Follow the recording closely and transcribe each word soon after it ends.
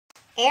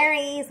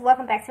Aries,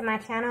 welcome back to my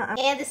channel.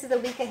 And this is a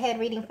week ahead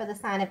reading for the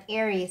sign of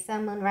Aries,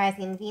 Sun, Moon,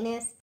 Rising, and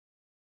Venus.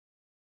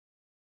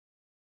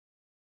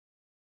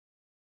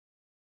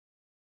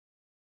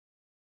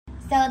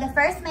 So the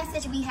first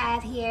message we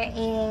have here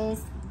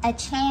is a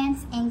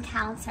chance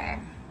encounter.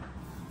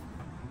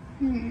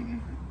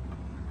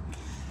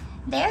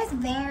 There's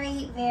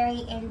very,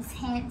 very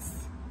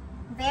intense,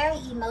 very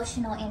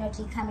emotional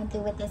energy coming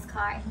through with this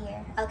card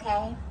here,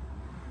 okay?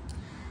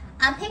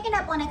 I'm picking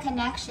up on a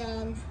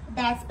connection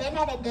that's been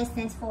at a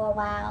distance for a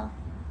while.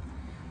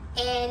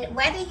 And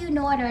whether you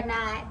know it or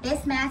not,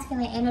 this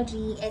masculine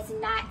energy is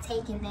not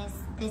taking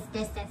this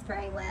distance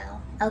very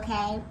well,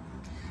 okay?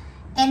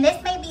 And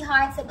this may be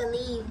hard to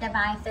believe,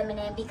 Divine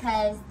Feminine,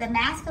 because the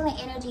masculine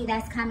energy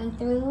that's coming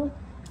through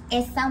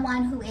is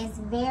someone who is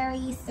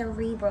very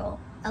cerebral,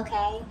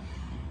 okay?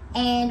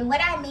 And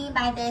what I mean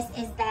by this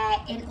is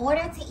that in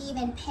order to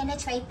even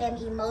penetrate them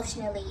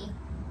emotionally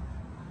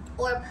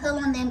or pull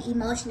on them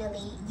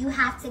emotionally, you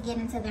have to get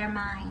into their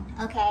mind,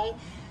 okay?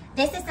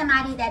 This is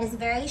somebody that is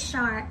very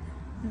sharp,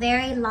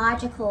 very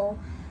logical,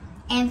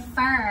 and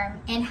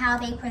firm in how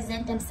they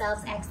present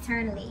themselves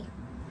externally.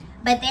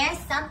 But there's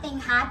something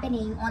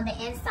happening on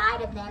the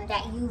inside of them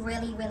that you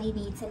really, really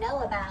need to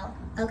know about,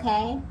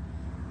 okay?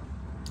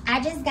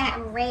 I just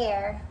got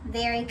rare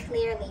very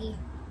clearly.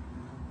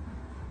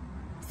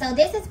 So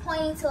this is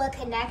pointing to a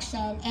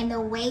connection and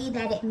the way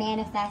that it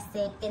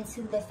manifested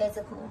into the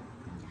physical.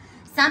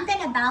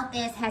 Something about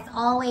this has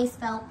always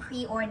felt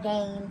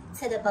preordained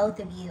to the both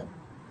of you.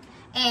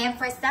 And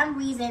for some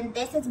reason,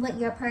 this is what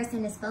your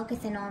person is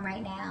focusing on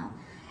right now.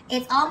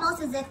 It's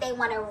almost as if they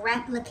want to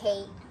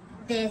replicate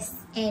this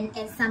in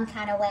some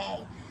kind of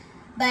way.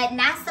 But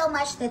not so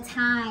much the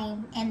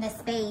time and the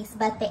space,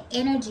 but the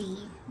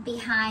energy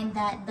behind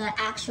the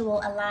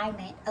actual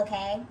alignment,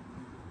 okay?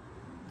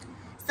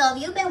 So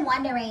if you've been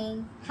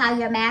wondering how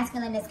your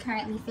masculine is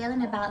currently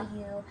feeling about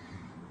you,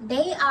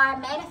 they are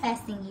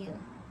manifesting you,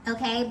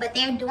 okay? But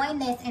they're doing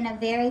this in a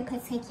very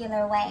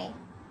particular way.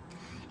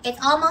 It's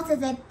almost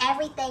as if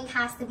everything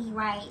has to be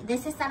right.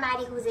 This is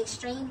somebody who's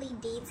extremely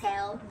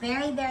detailed,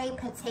 very, very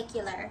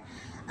particular,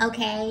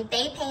 okay?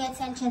 They pay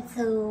attention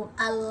to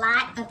a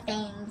lot of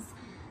things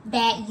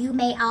that you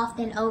may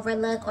often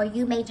overlook, or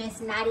you may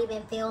just not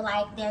even feel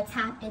like they're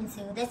tapped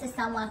into. This is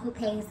someone who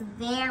pays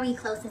very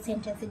close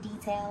attention to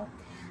detail,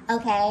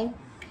 okay?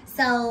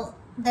 So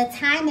the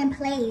time and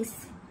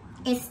place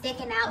is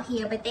sticking out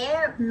here, but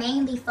they're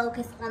mainly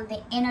focused on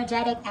the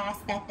energetic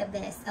aspect of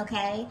this,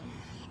 okay?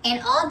 And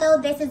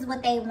although this is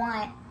what they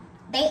want,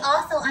 they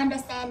also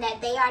understand that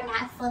they are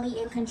not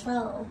fully in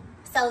control.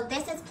 So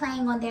this is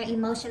playing on their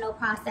emotional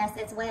process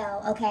as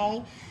well,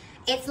 okay?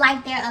 It's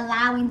like they're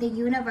allowing the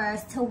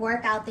universe to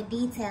work out the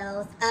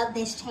details of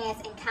this chance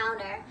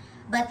encounter,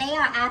 but they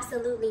are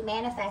absolutely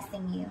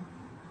manifesting you.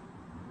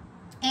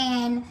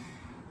 And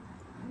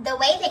the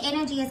way the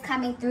energy is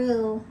coming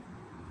through,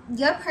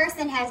 your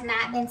person has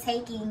not been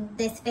taking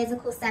this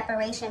physical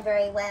separation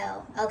very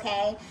well,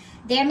 okay?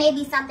 There may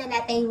be something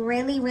that they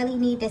really, really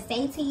need to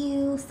say to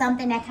you,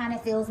 something that kind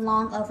of feels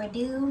long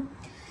overdue.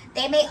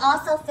 They may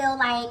also feel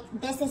like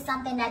this is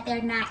something that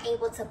they're not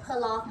able to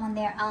pull off on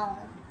their own,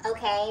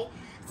 okay?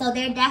 So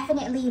they're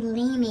definitely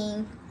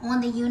leaning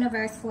on the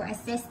universe for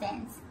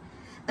assistance.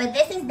 But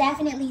this is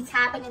definitely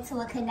tapping into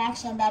a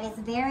connection that is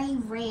very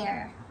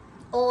rare,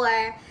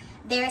 or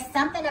there's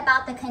something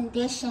about the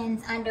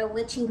conditions under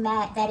which you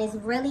met that is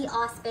really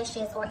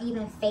auspicious or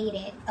even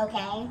fated,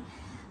 okay?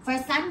 For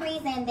some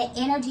reason, the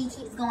energy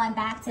keeps going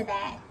back to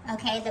that,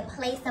 okay? The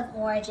place of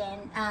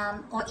origin,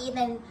 or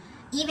even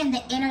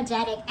the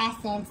energetic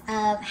essence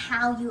of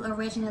how you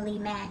originally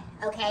met,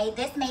 okay?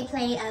 This may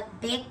play a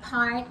big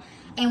part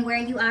in where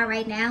you are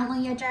right now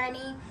on your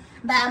journey,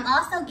 but I'm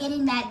also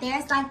getting that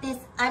there's like this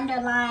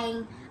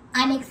underlying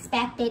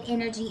unexpected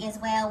energy as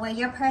well, where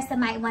your person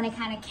might want to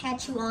kind of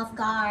catch you off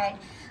guard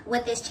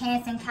with this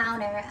chance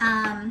encounter,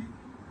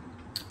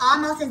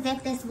 almost as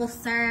if this will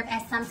serve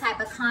as some type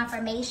of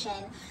confirmation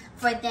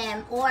for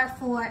them or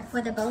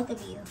for the both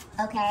of you,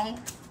 okay?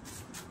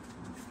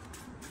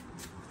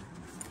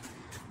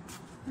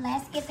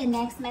 Let's get the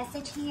next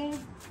message here.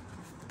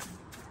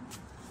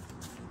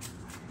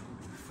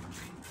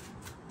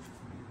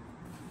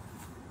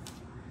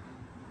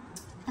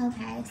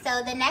 Okay,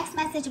 so the next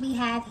message we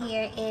have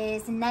here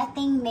is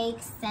nothing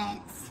makes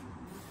sense.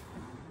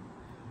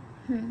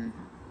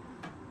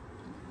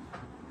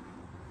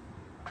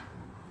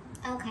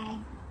 Okay.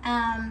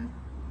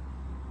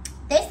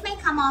 This may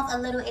come off a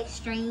little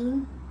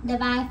extreme,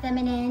 Divine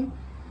Feminine,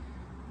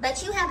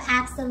 but you have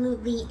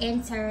absolutely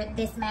entered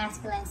this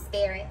masculine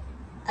spirit,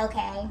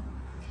 okay?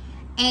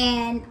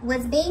 And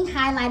what's being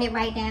highlighted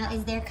right now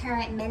is their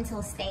current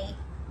mental state.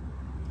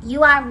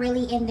 You are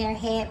really in their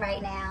head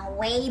right now,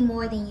 way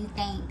more than you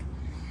think.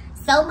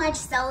 So much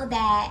so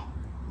that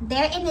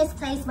they're in this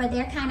place where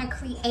they're kind of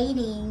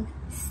creating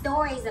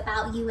stories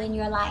about you in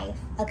your life,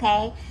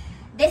 okay?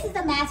 This is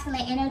a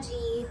masculine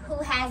energy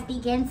who has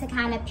begun to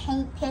kind of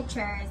paint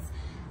pictures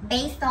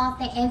based off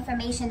the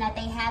information that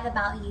they have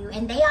about you.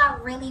 And they are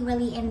really,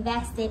 really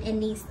invested in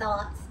these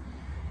thoughts.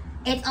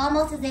 It's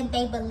almost as if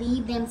they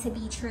believe them to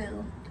be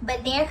true.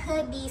 But there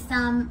could be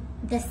some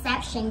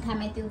deception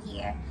coming through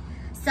here.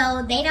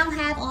 So they don't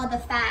have all the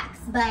facts,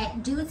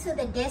 but due to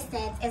the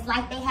distance, it's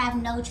like they have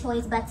no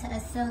choice but to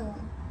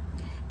assume.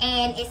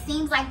 And it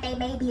seems like they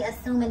may be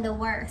assuming the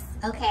worst,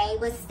 okay?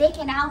 What's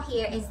sticking out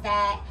here is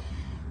that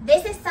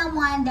this is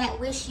someone that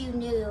wish you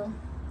knew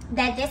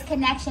that this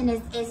connection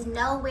is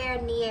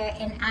nowhere near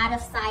an out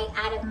of sight,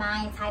 out of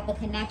mind type of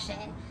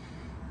connection.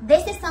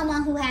 This is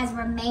someone who has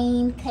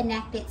remained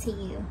connected to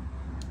you.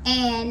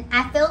 And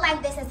I feel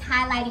like this is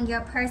highlighting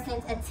your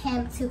person's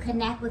attempt to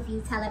connect with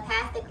you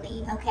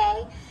telepathically,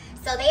 okay?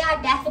 So they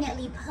are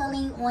definitely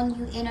pulling on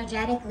you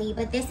energetically,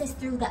 but this is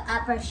through the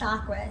upper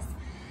chakras.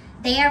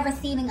 They are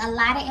receiving a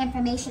lot of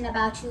information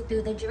about you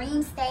through the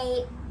dream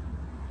state,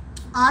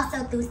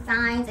 also through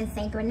signs and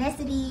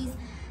synchronicities,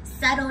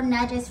 subtle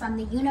nudges from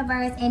the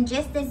universe, and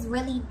just this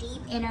really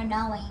deep inner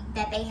knowing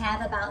that they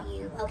have about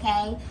you,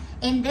 okay?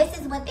 And this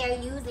is what they're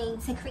using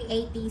to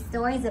create these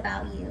stories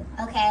about you,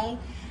 okay?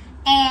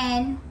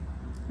 And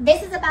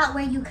this is about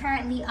where you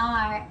currently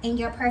are in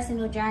your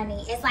personal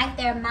journey. It's like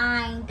their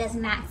mind does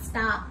not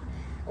stop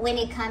when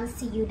it comes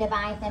to you,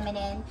 Divine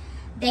Feminine.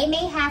 They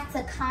may have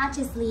to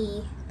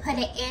consciously put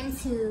it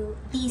into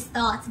these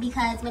thoughts,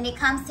 because when it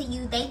comes to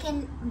you, they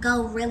can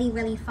go really,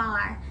 really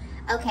far,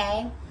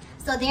 okay?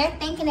 So they're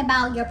thinking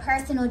about your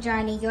personal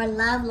journey, your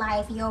love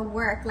life, your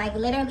work, like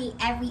literally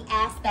every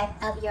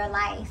aspect of your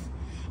life.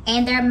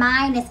 And their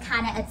mind is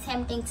kind of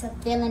attempting to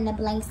fill in the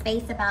blank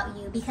space about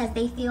you because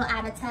they feel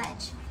out of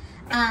touch.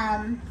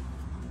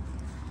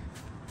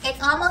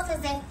 It's almost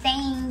as if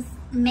things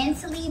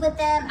mentally with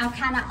them are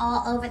kind of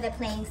all over the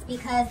place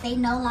because they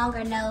no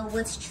longer know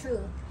what's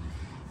true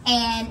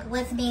and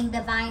what's being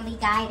divinely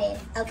guided,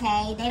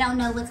 okay? They don't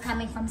know what's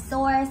coming from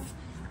source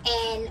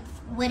and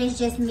what is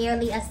just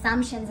merely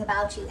assumptions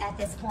about you at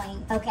this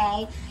point,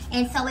 okay?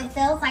 And so it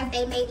feels like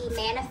they may be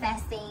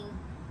manifesting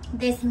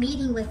this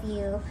meeting with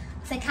you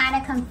to kind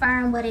of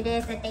confirm what it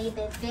is that they've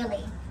been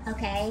feeling,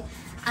 okay?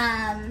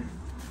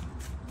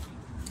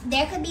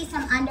 There could be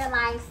some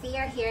underlying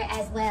fear here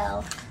as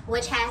well,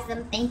 which has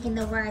them thinking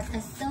the worst,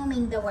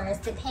 assuming the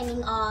worst,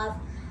 depending on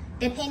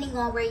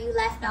where you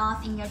left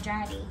off in your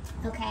journey,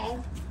 okay?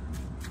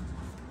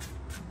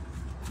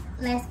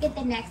 Let's get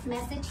the next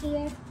message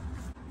here.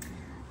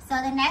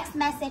 So the next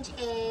message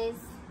is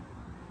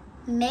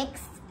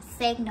mixed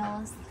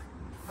signals.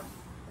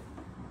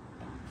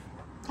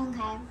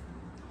 Okay.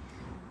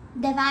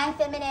 Divine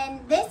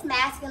Feminine, this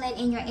masculine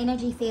in your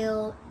energy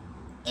field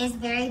is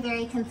very,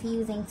 very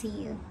confusing to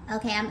you.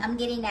 Okay, I'm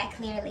getting that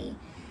clearly.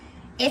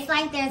 It's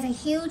like there's a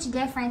huge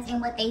difference in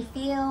what they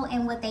feel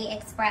and what they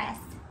express.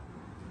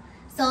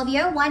 So if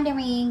you're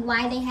wondering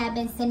why they have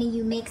been sending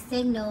you mixed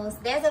signals,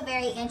 there's a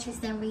very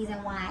interesting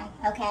reason why,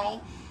 okay?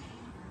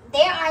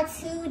 There are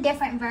two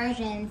different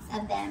versions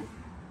of them.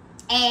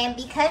 And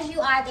because you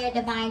are their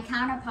divine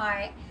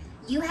counterpart,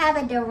 you have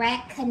a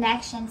direct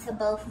connection to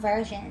both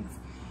versions.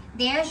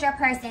 There's your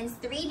person's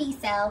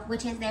 3D self,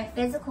 which is their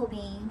physical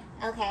being,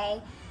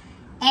 okay?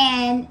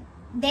 And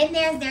then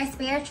there's their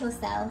spiritual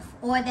self,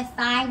 or the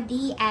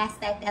 5D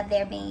aspect of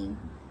their being.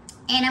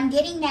 And I'm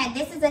getting that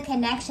this is a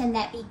connection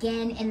that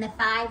began in the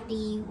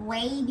 5D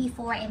way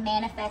before it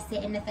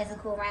manifested in the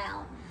physical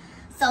realm.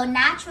 So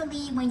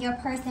naturally, when your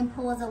person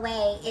pulls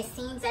away, it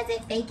seems as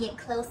if they get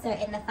closer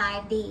in the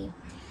 5D.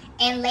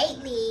 And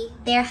lately,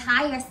 their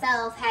higher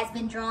self has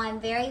been drawing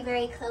very,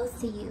 very close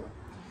to you.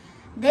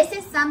 This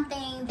is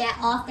something that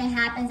often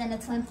happens in a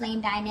twin flame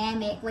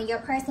dynamic when your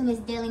person is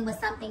dealing with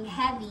something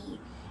heavy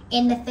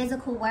in the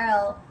physical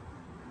world,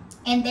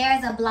 and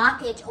there's a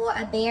blockage or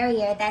a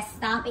barrier that's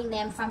stopping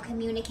them from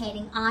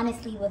communicating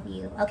honestly with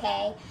you,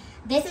 okay?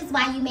 This is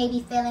why you may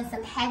be feeling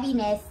some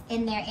heaviness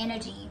in their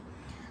energy.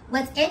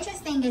 What's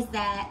interesting is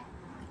that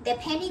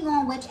depending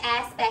on which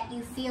aspect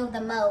you feel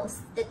the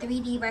most, the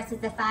 3D versus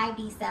the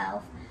 5D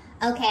self,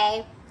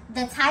 okay,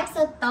 the types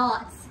of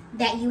thoughts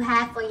that you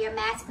have for your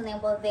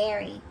masculine will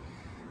vary,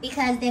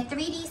 because the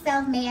 3D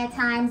self may at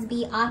times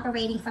be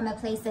operating from a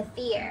place of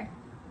fear.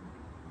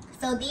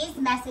 So these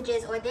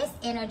messages or this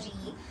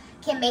energy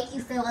can make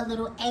you feel a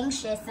little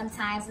anxious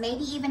sometimes,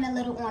 maybe even a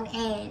little on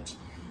edge.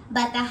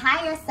 But the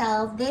higher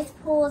self, this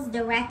pulls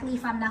directly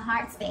from the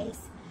heart space.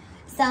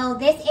 So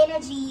this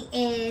energy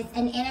is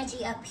an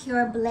energy of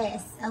pure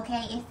bliss,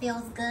 okay? It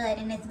feels good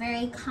and it's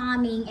very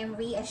calming and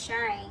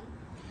reassuring.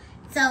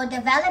 So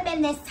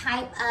developing this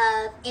type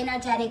of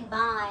energetic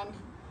bond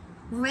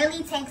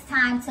really takes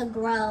time to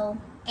grow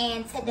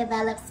and to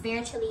develop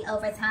spiritually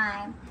over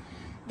time.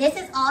 This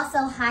is also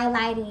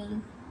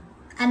highlighting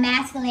a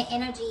masculine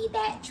energy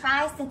that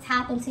tries to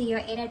tap into your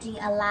energy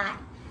a lot.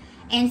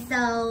 And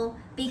so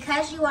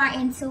because you are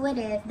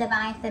intuitive,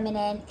 Divine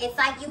Feminine, it's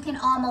like you can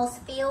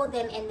almost feel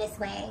them in this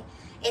way.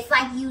 It's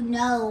like you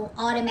know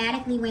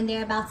automatically when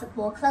they're about to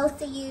pull close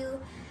to you,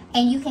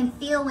 and you can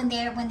feel when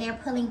they're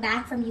pulling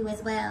back from you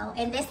as well.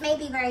 And this may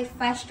be very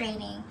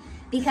frustrating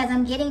because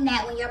I'm getting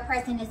that when your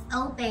person is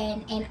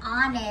open and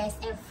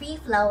honest and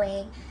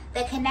free-flowing,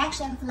 the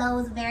connection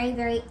flows very,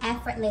 very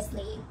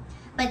effortlessly.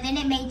 but then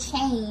it may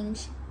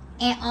change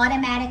and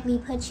automatically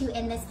put you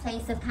in this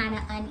place of kind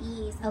of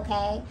unease,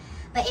 okay?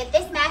 But if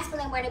this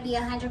masculine were to be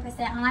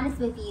 100% honest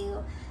with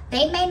you,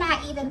 they may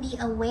not even be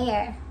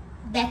aware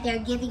that they're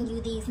giving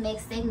you these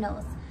mixed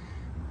signals,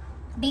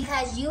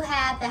 because you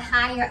have the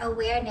higher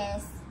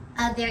awareness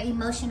of their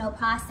emotional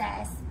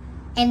process.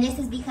 And this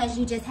is because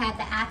you just have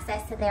the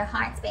access to their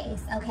heart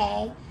space,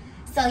 okay?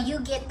 So you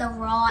get the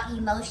raw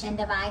emotion,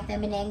 divine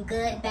feminine,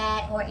 good,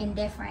 bad, or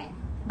indifferent.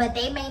 But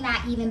they may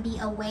not even be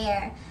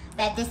aware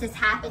that this is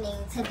happening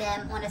to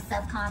them on a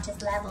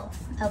subconscious level,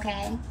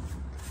 okay?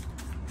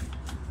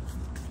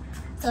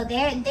 So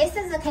this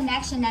is a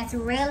connection that's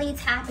really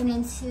tapping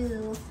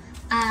into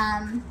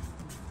kind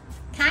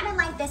of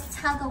like this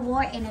tug of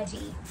war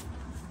energy.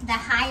 The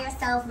higher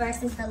self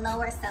versus the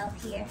lower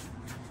self here,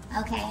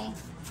 okay?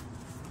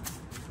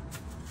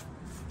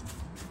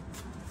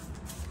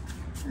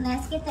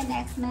 Let's get the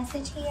next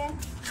message here.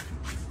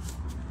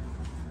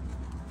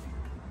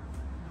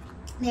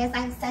 There's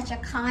like such a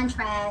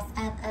contrast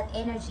of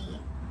energy.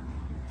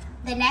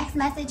 The next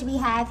message we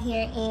have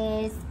here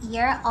is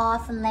you're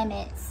off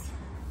limits.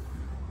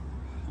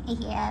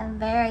 Yeah,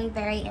 very,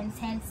 very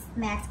intense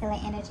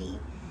masculine energy.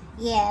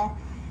 Yeah.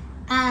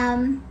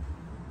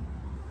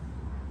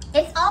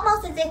 It's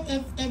almost as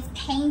if it's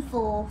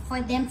painful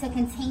for them to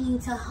continue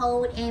to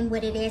hold in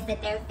what it is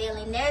that they're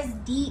feeling. There's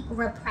deep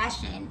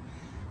repression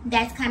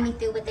that's coming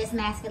through with this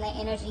masculine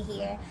energy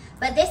here.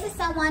 But this is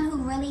someone who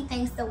really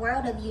thinks the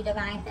world of you,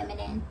 divine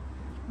feminine.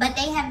 But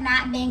they have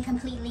not been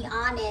completely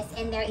honest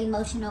in their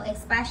emotional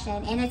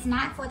expression. And it's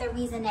not for the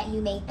reason that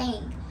you may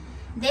think.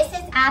 This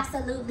is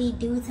absolutely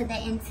due to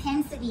the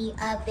intensity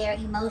of their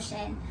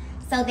emotion.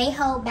 So they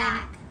hold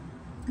back.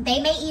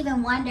 They may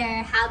even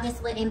wonder how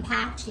this would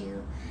impact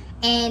you.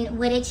 And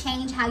would it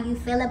change how you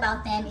feel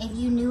about them if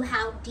you knew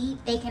how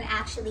deep they can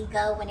actually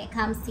go when it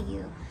comes to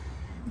you?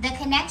 The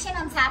connection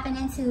I'm tapping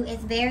into is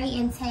very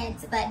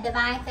intense, but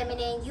divine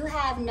feminine, you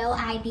have no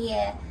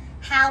idea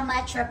how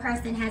much your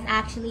person has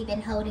actually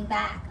been holding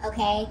back,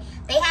 okay?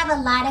 They have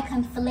a lot of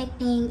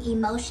conflicting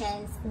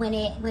emotions when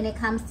it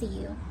comes to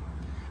you.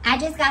 I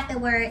just got the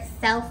word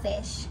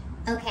selfish,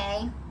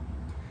 okay?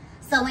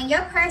 So when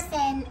your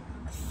person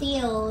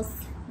feels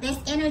this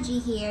energy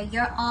here,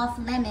 you're off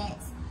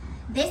limits,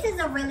 this is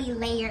a really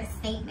layered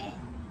statement,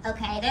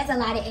 okay? There's a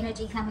lot of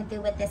energy coming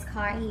through with this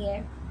card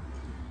here.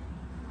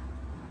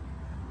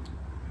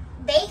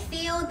 They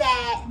feel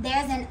that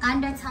there's an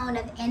undertone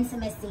of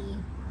intimacy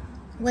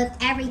with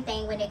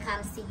everything when it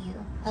comes to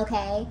you,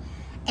 okay?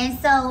 And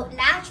so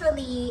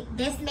naturally,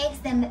 this makes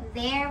them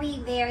very,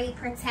 very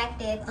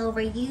protective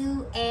over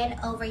you and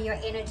over your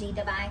energy,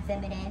 divine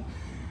feminine.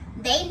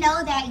 They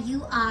know that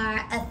you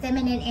are a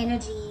feminine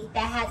energy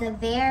that has a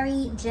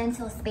very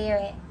gentle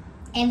spirit.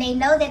 And they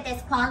know that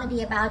this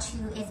quality about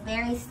you is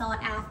very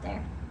sought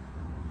after.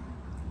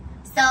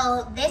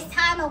 So this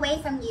time away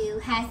from you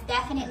has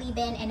definitely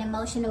been an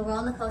emotional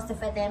roller coaster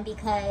for them,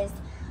 because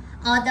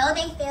although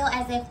they feel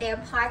as if there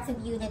are parts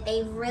of you that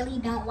they really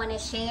don't want to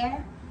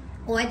share,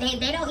 or they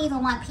don't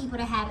even want people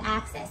to have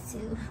access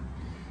to,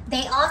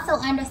 they also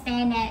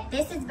understand that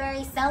this is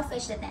very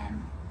selfish of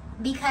them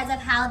because of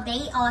how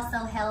they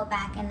also held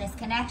back in this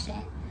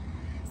connection.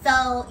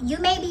 So you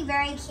may be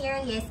very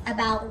curious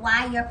about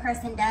why your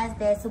person does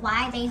this,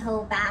 why they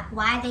hold back,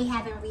 why they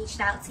haven't reached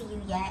out to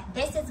you yet.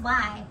 This is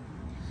why.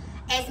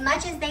 As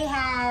much as they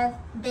have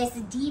this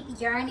deep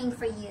yearning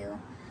for you,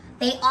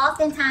 they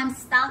oftentimes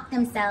stop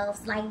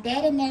themselves like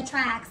dead in their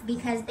tracks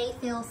because they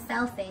feel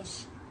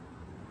selfish.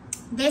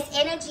 This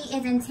energy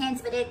is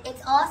intense, but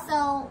it's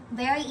also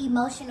very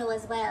emotional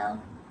as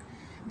well.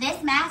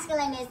 This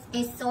masculine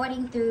is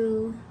sorting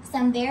through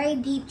some very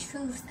deep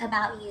truths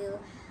about you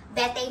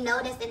that they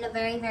noticed in the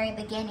very, very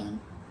beginning.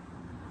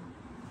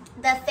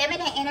 The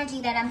feminine energy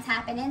that I'm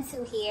tapping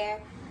into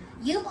here,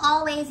 you've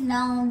always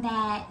known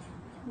that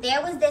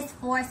there was this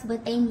force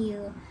within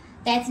you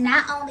that's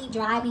not only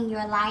driving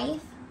your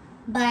life,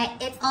 but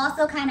it's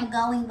also kind of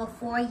going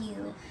before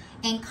you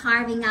and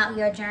carving out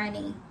your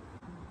journey.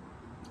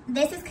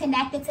 This is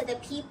connected to the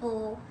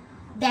people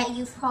that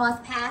you've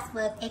crossed paths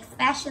with,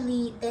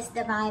 especially this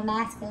divine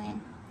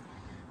masculine,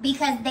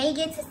 because they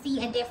get to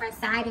see a different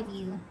side of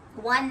you,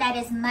 one that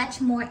is much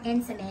more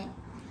intimate.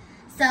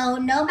 So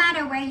no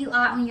matter where you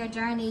are on your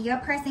journey, your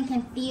person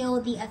can feel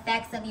the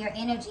effects of your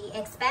energy,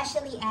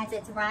 especially as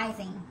it's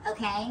rising,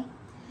 okay?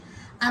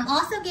 I'm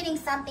also getting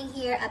something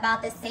here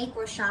about the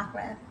sacral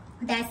chakra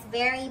that's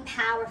very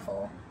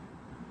powerful.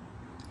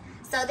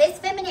 So this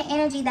feminine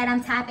energy that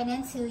I'm tapping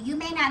into, you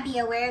may not be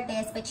aware of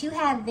this, but you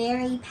have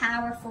very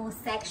powerful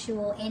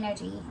sexual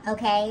energy,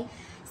 okay?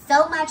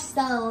 So much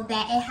so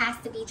that it has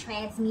to be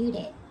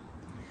transmuted.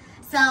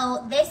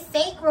 So this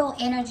sacral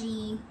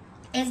energy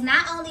is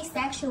not only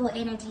sexual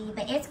energy,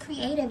 but it's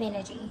creative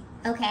energy,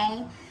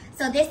 okay?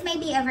 So this may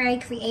be a very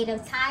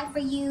creative time for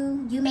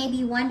you. You may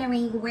be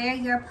wondering where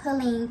you're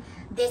pulling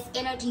this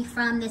energy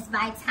from, this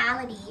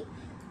vitality.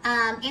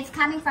 It's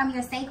coming from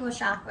your sacral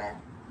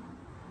chakra.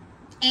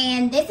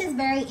 And this is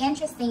very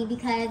interesting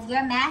because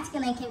your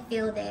masculine can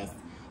feel this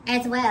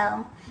as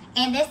well.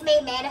 And this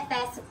may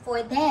manifest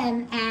for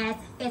them as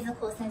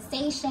physical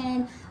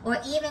sensation or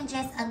even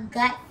just a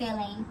gut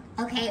feeling,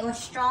 okay, or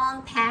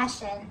strong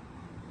passion.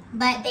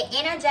 But the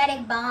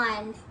energetic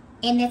bond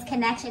in this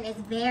connection is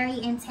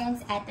very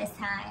intense at this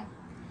time.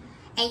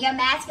 And your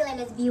masculine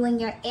is viewing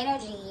your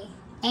energy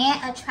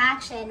and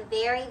attraction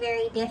very,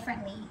 very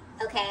differently,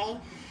 okay?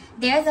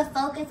 There's a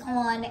focus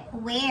on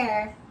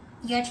where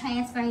you're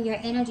transferring your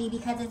energy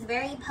because it's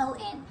very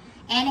potent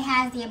and it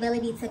has the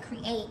ability to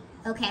create,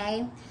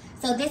 okay?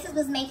 So this is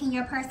what's making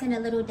your person a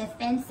little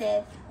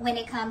defensive when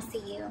it comes to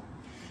you.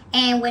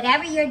 And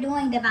whatever you're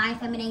doing, Divine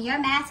Feminine, your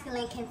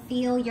masculine can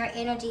feel your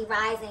energy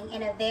rising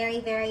in a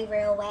very, very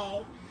real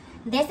way.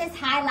 This is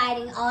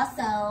highlighting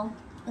also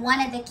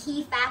one of the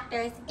key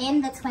factors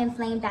in the twin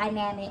flame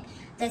dynamic,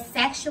 the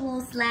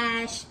sexual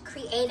 /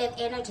 creative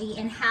energy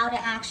and how to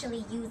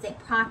actually use it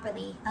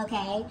properly,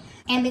 okay?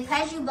 And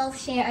because you both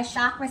share a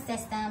chakra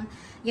system,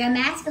 your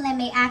masculine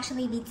may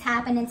actually be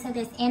tapping into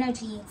this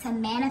energy to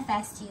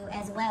manifest you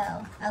as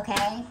well,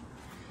 okay?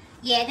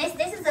 Yeah,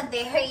 this is a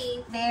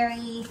very,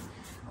 very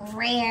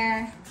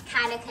rare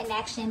kind of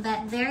connection,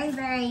 but very,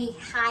 very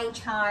high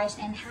charged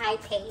and high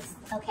paced,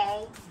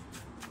 okay?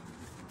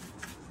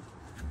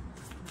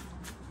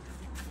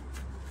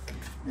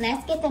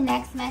 Let's get the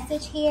next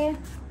message here.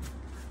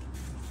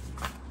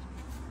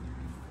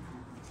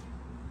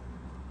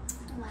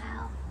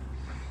 Wow.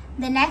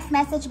 The next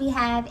message we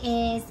have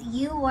is,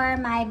 you were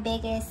my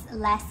biggest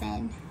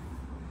lesson.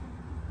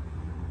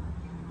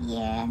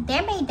 Yeah,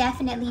 there may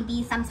definitely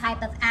be some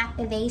type of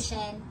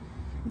activation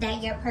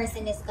that your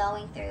person is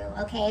going through,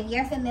 okay? If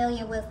you're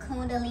familiar with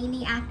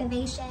Kundalini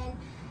activation,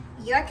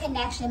 your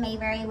connection may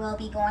very well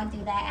be going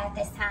through that at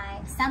this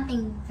time.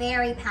 Something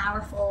very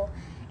powerful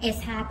is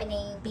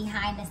happening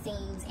behind the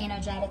scenes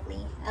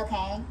energetically,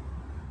 okay?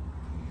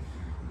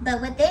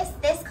 But with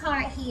this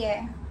card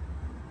here,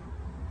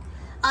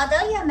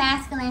 although your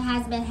masculine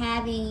has been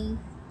having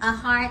a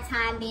hard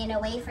time being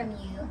away from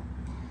you,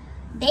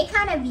 they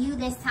kind of view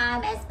this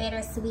time as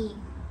bittersweet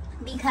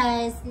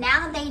because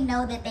now they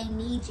know that they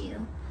need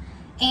you.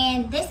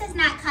 And this is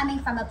not coming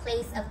from a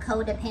place of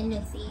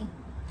codependency.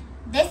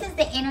 This is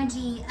the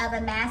energy of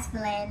a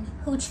masculine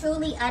who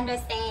truly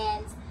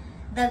understands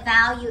the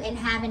value in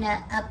having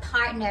a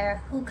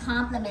partner who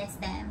complements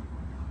them.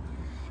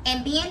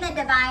 And being the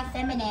Divine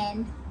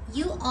Feminine,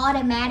 you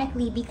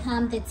automatically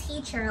become the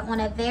teacher on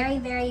a very,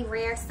 very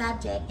rare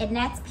subject, and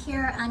that's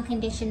pure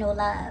unconditional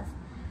love.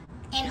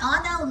 And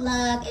although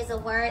love is a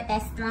word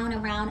that's thrown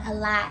around a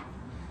lot,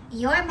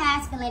 your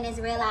masculine is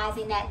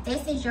realizing that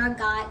this is your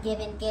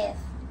God-given gift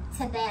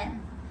to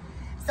them.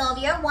 So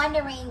if you're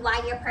wondering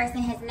why your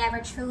person has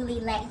never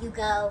truly let you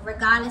go,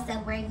 regardless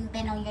of where you've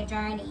been on your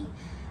journey,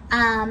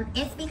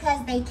 it's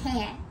because they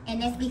can't,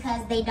 and it's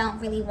because they don't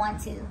really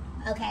want to,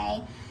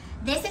 okay?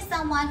 This is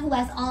someone who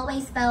has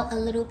always felt a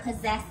little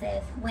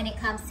possessive when it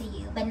comes to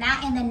you, but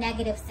not in the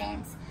negative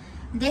sense.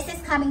 This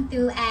is coming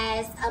through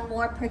as a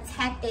more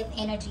protective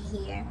energy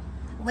here,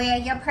 where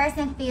your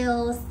person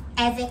feels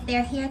as if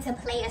they're here to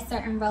play a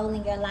certain role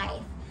in your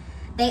life.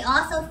 They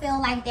also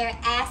feel like there are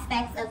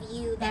aspects of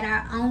you that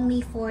are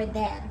only for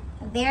them.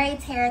 Very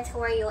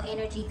territorial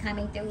energy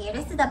coming through here.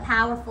 This is a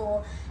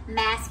powerful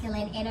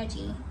masculine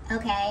energy,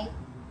 okay?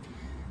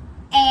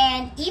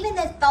 And even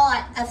the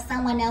thought of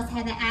someone else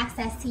having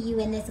access to you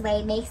in this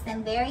way makes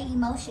them very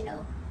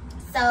emotional.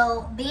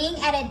 So being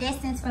at a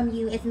distance from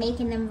you is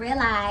making them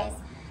realize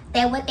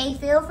that what they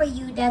feel for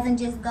you doesn't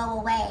just go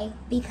away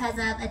because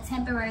of a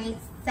temporary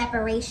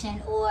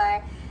separation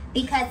or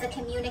because the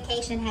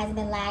communication has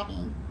been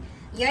lagging.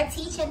 You're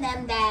teaching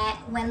them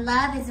that when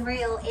love is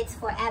real, it's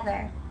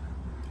forever.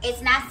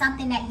 It's not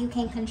something that you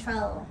can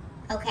control,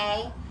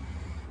 okay?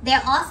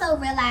 They're also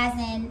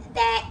realizing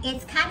that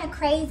it's kind of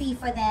crazy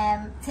for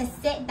them to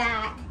sit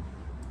back,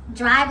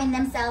 driving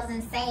themselves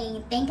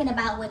insane, thinking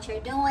about what you're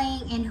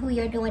doing and who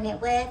you're doing it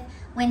with,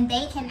 when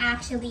they can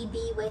actually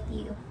be with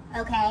you,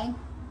 okay?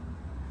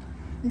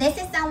 This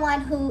is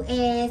someone who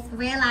is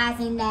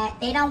realizing that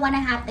they don't want to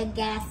have to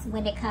guess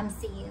when it comes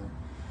to you.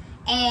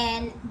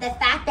 And the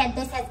fact that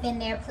this has been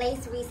their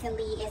place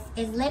recently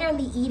is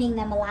literally eating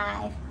them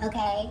alive,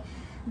 okay?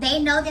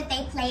 They know that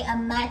they play a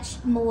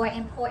much more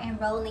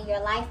important role in your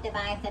life,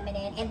 Divine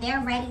Feminine, and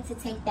they're ready to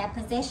take that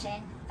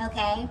position,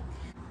 okay?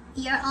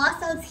 You're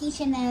also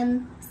teaching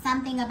them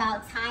something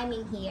about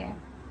timing here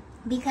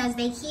because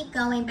they keep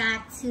going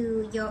back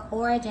to your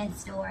origin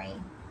story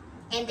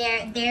and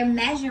they're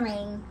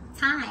measuring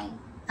time,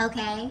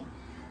 okay?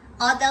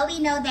 Although we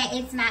know that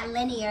it's not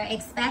linear,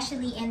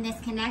 especially in this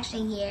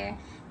connection here,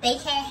 they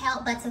can't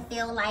help but to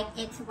feel like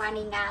it's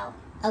running out,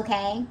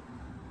 okay?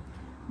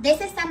 This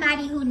is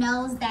somebody who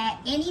knows that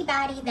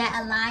anybody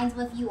that aligns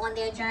with you on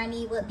their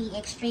journey would be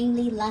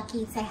extremely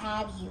lucky to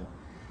have you.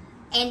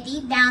 And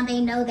deep down, they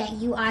know that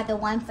you are the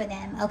one for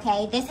them,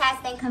 okay? This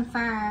has been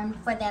confirmed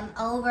for them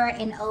over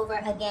and over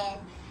again.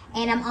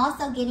 And I'm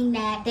also getting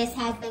that this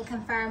has been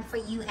confirmed for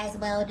you as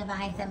well,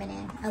 Divine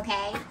Feminine,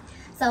 okay?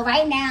 So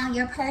right now,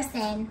 your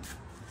person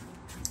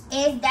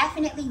is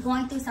definitely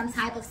going through some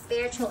type of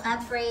spiritual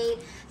upgrade,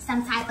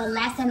 some type of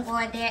lesson,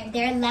 or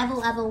their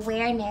level of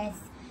awareness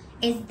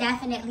is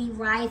definitely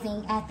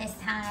rising at this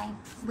time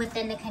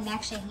within the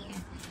connection here.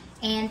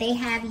 And they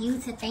have you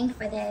to thank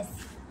for this.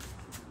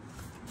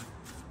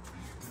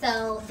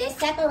 So this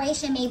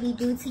separation may be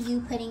due to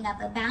you putting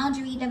up a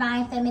boundary,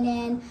 Divine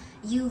Feminine,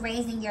 you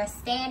raising your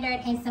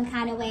standard in some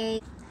kind of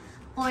way.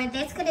 Or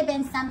this could have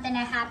been something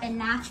that happened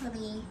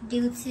naturally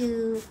due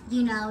to,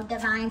 you know,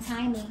 divine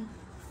timing.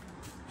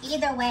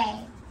 Either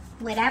way,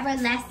 whatever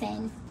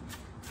lesson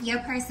your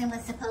person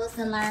was supposed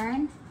to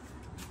learn,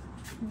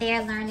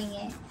 they're learning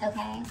it,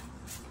 okay?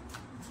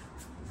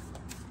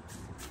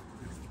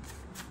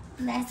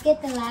 Let's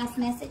get the last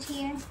message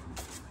here.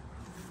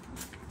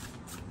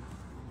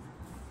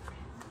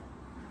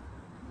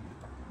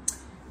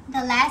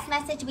 The last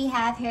message we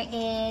have here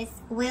is,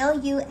 will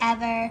you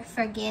ever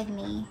forgive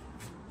me?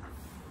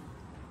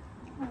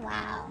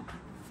 Wow.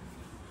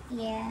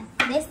 Yeah,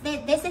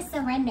 this is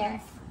surrender,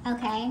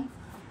 okay?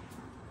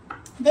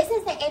 This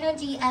is the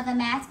energy of a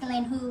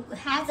masculine who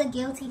has a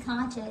guilty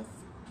conscience.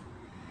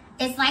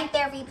 It's like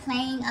they're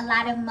replaying a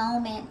lot of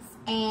moments,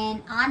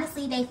 and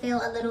honestly, they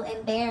feel a little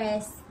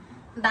embarrassed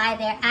by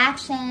their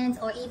actions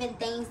or even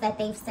things that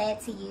they've said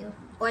to you,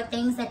 or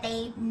things that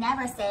they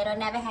never said or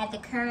never had the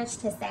courage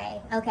to say,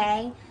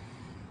 okay?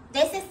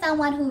 This is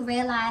someone who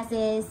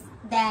realizes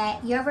that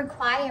your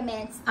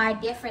requirements are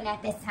different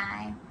at this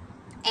time.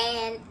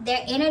 And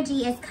their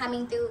energy is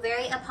coming through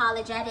very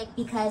apologetic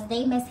because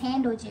they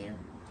mishandled you.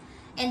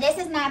 And this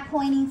is not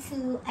pointing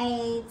to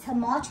a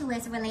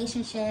tumultuous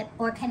relationship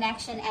or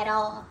connection at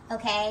all,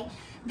 okay?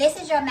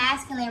 This is your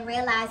masculine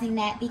realizing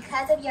that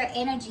because of your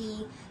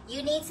energy,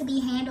 you need to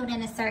be handled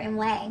in a certain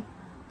way.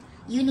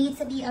 You need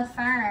to be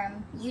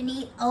affirmed. You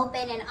need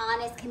open and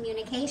honest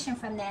communication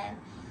from them.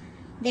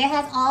 There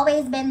has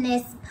always been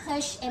this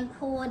push and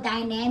pull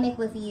dynamic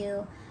with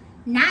you,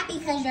 not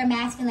because your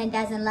masculine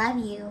doesn't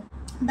love you,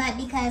 but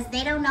because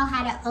they don't know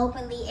how to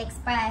openly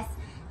express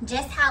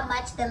just how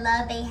much the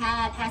love they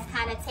have has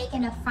kind of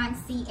taken a front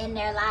seat in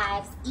their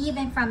lives,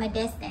 even from a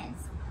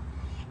distance.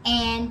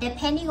 And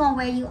depending on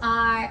where you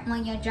are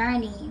on your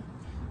journey,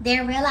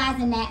 they're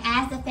realizing that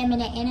as the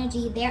feminine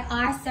energy, there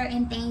are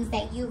certain things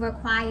that you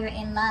require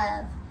in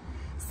love.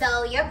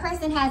 So your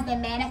person has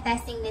been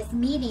manifesting this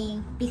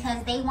meeting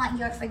because they want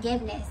your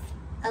forgiveness,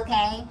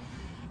 okay?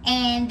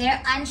 And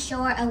they're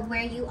unsure of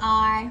where you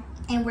are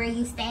and where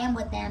you stand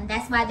with them.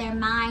 That's why their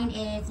mind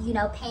is, you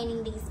know,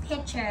 painting these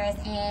pictures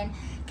and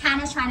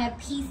kind of trying to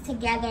piece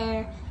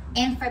together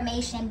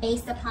information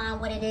based upon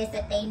what it is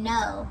that they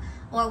know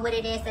or what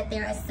it is that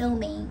they're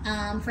assuming.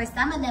 For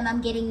some of them,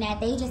 I'm getting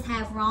that they just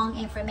have wrong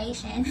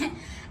information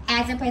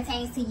as it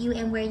pertains to you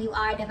and where you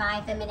are,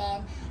 Divine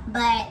Feminine.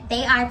 But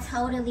they are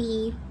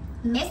totally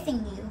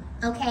missing you,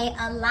 okay,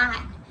 a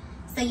lot.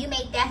 So you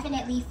may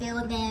definitely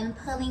feel them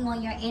pulling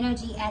on your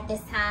energy at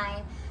this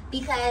time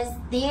because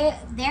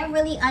they're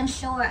really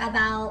unsure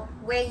about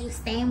where you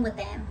stand with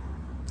them.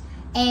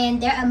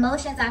 And their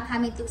emotions are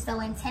coming through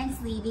so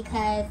intensely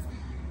because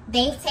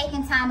they've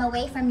taken time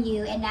away from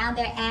you and now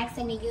they're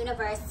asking the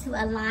universe to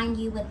align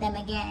you with them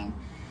again.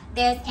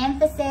 There's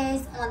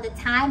emphasis on the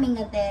timing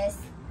of this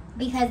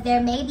because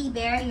there may be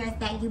barriers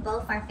that you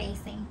both are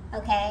facing,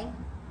 okay?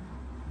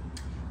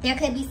 There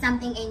could be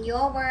something in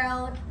your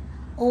world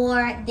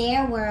or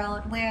their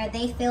world where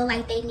they feel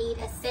like they need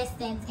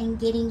assistance in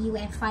getting you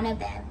in front of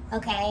them,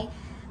 okay?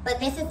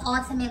 But this is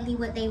ultimately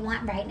what they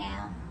want right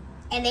now.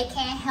 And they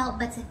can't help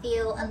but to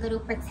feel a little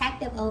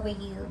protective over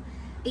you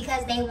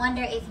because they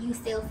wonder if you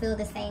still feel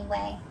the same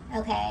way,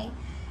 okay?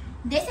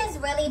 This is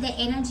really the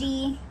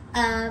energy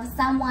of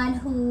someone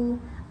who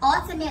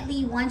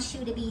ultimately wants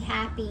you to be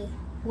happy,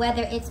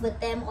 whether it's with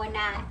them or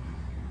not.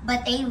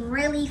 But they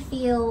really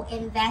feel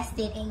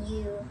invested in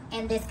you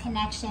and this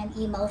connection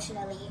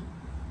emotionally.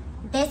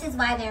 This is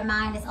why their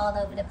mind is all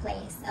over the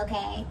place,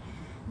 okay?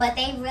 But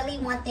they really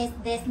want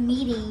this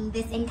meeting,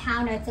 this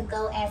encounter to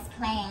go as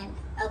planned,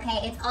 okay?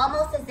 It's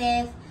almost as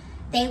if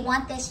they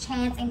want this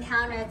chance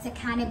encounter to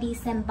kind of be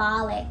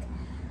symbolic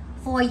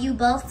for you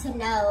both to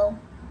know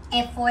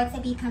and for it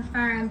to be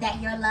confirmed that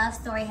your love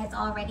story has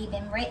already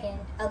been written,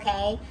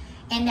 okay?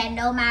 And that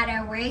no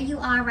matter where you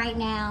are right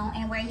now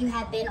and where you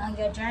have been on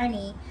your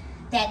journey,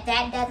 that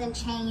doesn't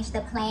change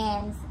the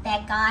plans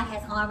that God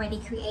has already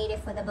created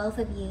for the both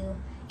of you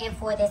and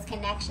for this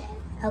connection,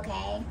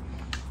 okay?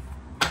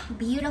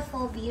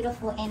 Beautiful,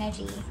 beautiful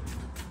energy.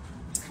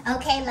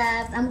 Okay,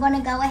 loves, I'm going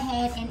to go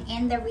ahead and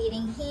end the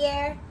reading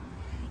here.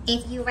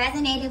 If you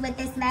resonated with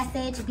this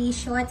message, be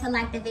sure to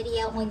like the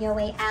video on your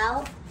way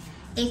out.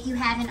 If you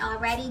haven't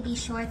already, be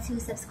sure to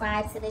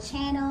subscribe to the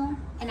channel,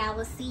 and I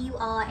will see you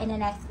all in the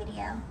next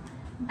video.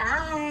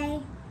 Bye.